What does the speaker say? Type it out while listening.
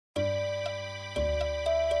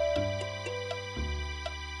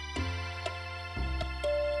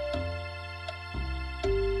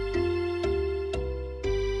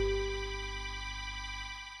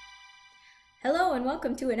Hello and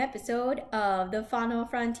welcome to an episode of the Faunal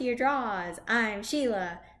Frontier Draws. I'm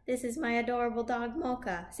Sheila. This is my adorable dog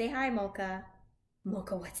Mocha. Say hi, Mocha.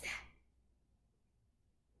 Mocha, what's that?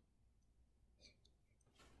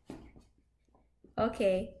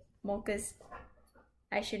 Okay, Mocha's...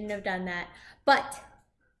 I shouldn't have done that. But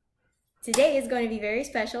today is going to be very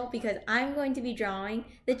special because I'm going to be drawing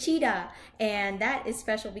the cheetah. And that is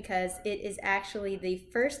special because it is actually the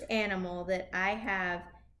first animal that I have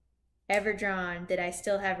ever drawn that I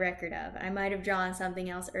still have record of. I might have drawn something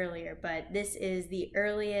else earlier, but this is the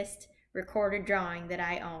earliest recorded drawing that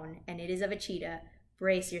I own, and it is of a cheetah.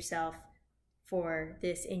 Brace yourself for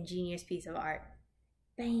this ingenious piece of art.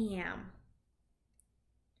 Bam!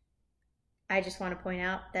 I just want to point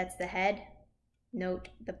out that's the head. Note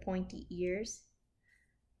the pointy ears.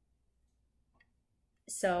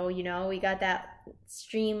 So, you know, we got that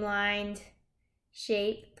streamlined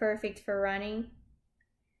shape, perfect for running.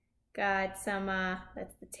 Got some,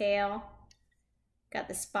 that's the tail. Got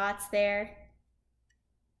the spots there.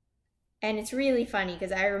 And it's really funny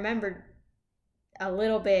because I remembered a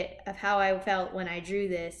little bit of how I felt when I drew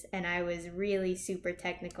this, and I was really super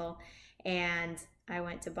technical. And I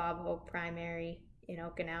went to Bob Hope Primary in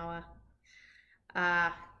Okinawa.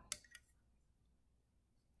 And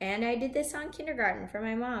I did this on kindergarten for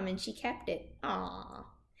my mom, and she kept it. Aww.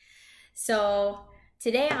 So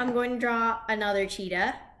today I'm going to draw another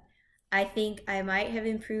cheetah. I think I might have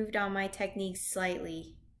improved on my techniques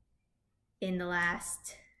slightly in the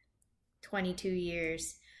last 22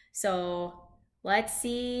 years. So let's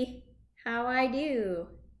see how I do.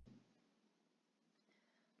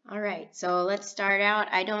 Alright, so let's start out.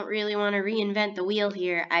 I don't really want to reinvent the wheel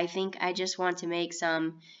here. I think I just want to make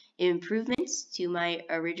some improvements to my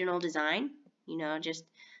original design. You know, just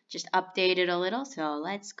update it a little. So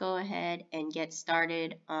let's go ahead and get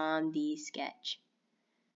started on the sketch.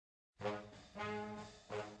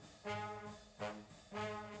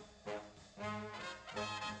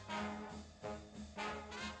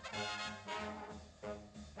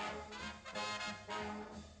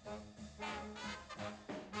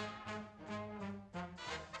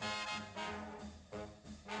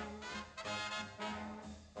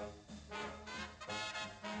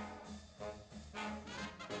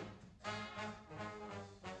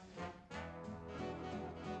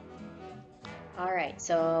 Alright,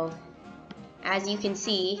 so as you can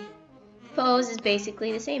see, the pose is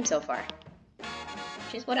basically the same so far,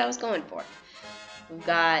 which is what I was going for. We've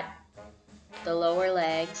got the lower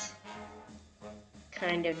legs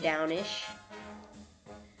kind of downish,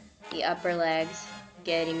 the upper legs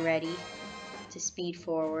getting ready to speed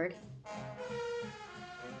forward.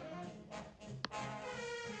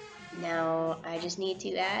 Now I just need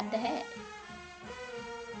to add the head.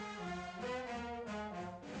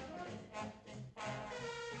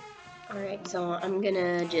 Alright, so I'm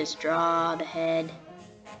gonna just draw the head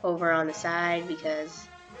over on the side because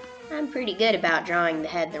I'm pretty good about drawing the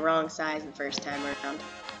head the wrong size the first time around.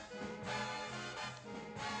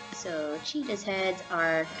 So cheetah's heads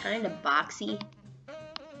are kind of boxy,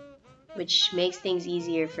 which makes things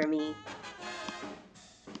easier for me.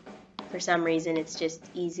 For some reason, it's just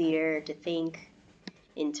easier to think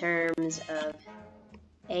in terms of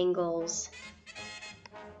angles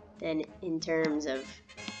than in terms of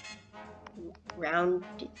round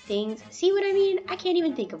things. See what I mean? I can't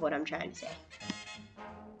even think of what I'm trying to say.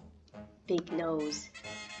 Big nose.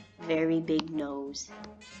 Very big nose.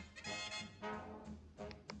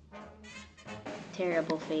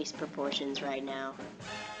 Terrible face proportions right now.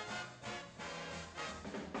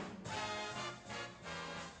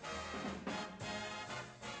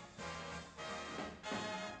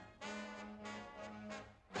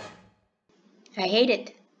 I hate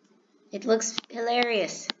it. It looks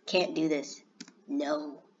hilarious. Can't do this.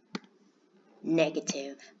 No.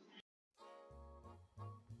 Negative.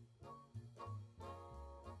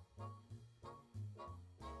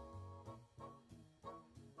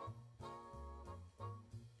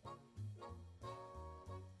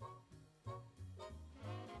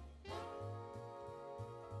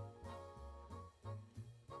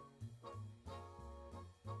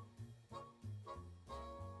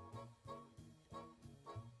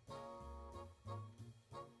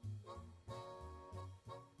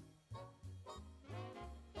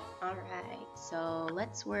 Alright, so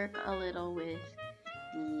let's work a little with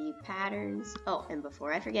the patterns. Oh, and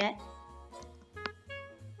before I forget,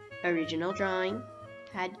 original drawing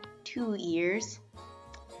had 2 ears,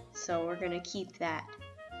 so we're gonna keep that.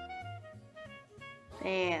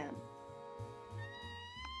 Bam.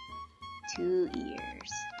 2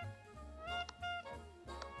 ears.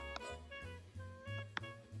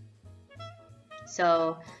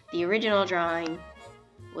 So the original drawing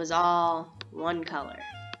was all one color,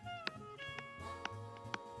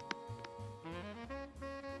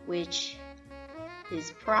 which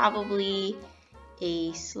is probably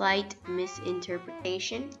a slight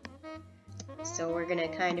misinterpretation. So we're gonna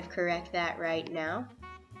kind of correct that right now.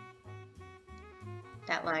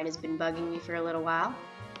 That line has been bugging me for a little while.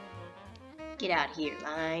 Get out here,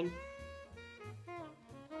 line.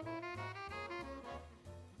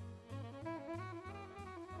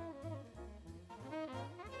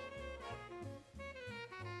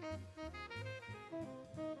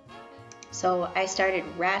 So I started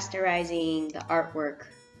rasterizing the artwork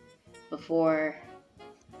before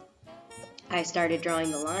I started drawing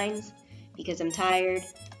the lines because I'm tired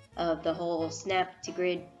of the whole snap to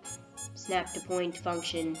grid, snap to point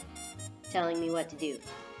function telling me what to do.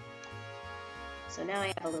 So now I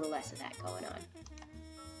have a little less of that going on.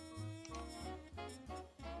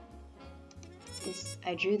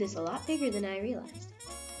 I drew this a lot bigger than I realized.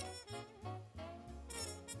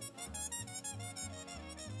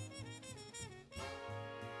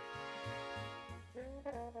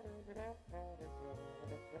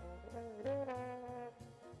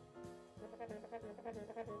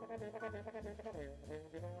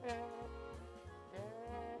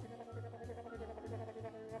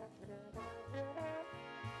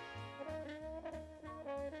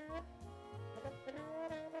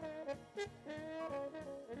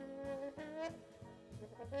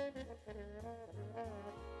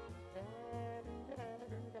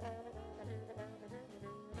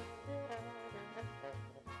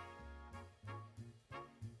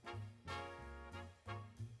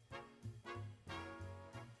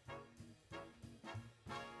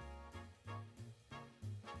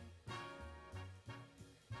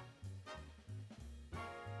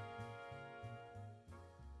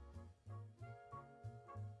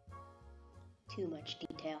 Too much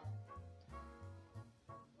detail.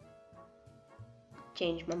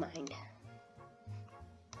 Changed my mind.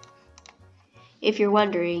 If you're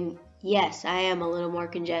wondering, yes, I am a little more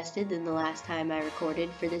congested than the last time I recorded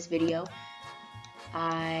for this video.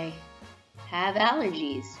 I have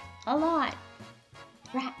allergies. A lot.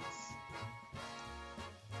 Rats.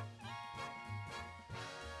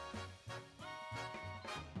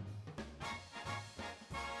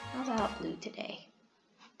 How about blue today?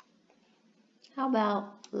 How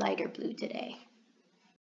about lighter blue today?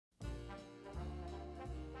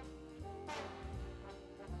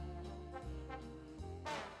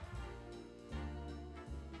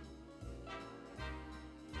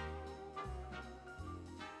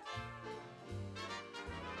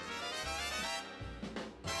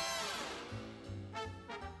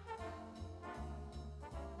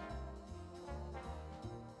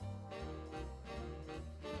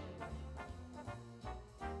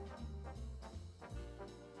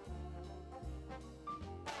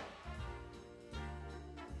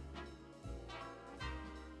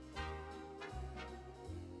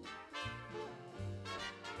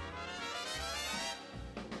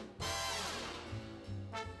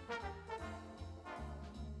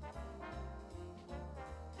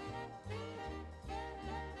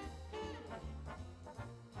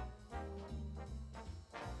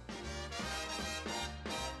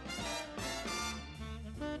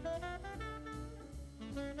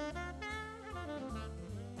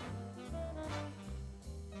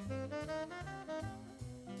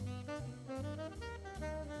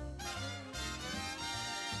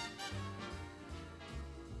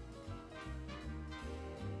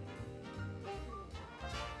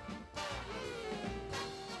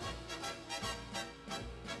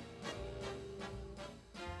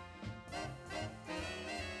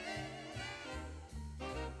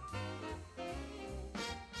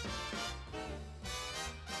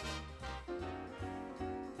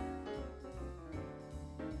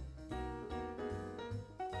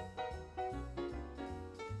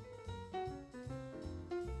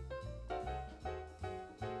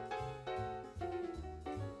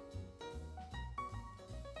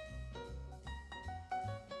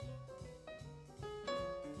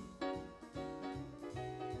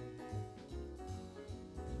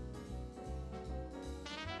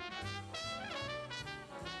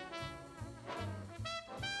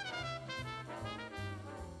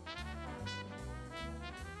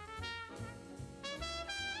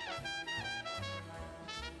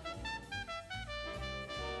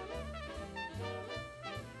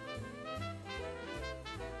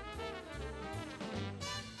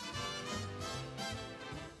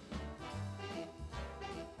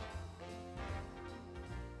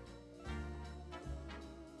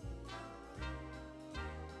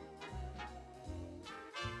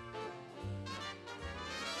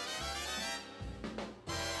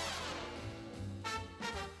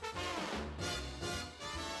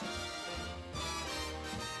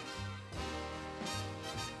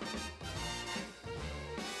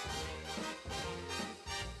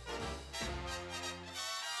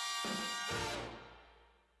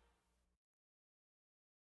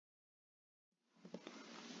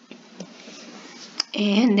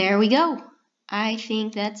 And there we go. I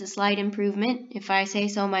think that's a slight improvement, if I say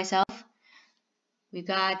so myself. We've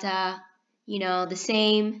got, the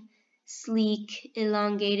same sleek,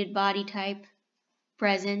 elongated body type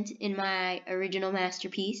present in my original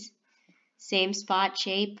masterpiece. Same spot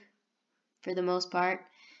shape for the most part.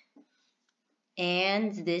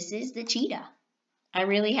 And this is the cheetah. I'm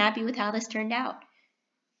really happy with how this turned out.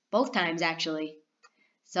 Both times, actually.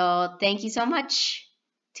 So thank you so much.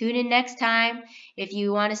 Tune in next time. If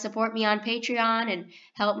you want to support me on Patreon and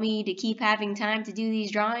help me to keep having time to do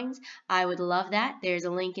these drawings, I would love that. There's a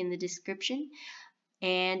link in the description.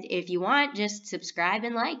 And if you want, just subscribe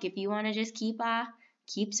and like if you want to just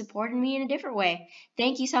keep supporting me in a different way.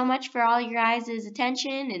 Thank you so much for all your guys'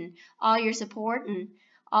 attention and all your support and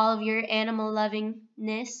all of your animal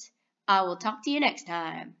lovingness. I will talk to you next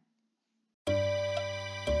time.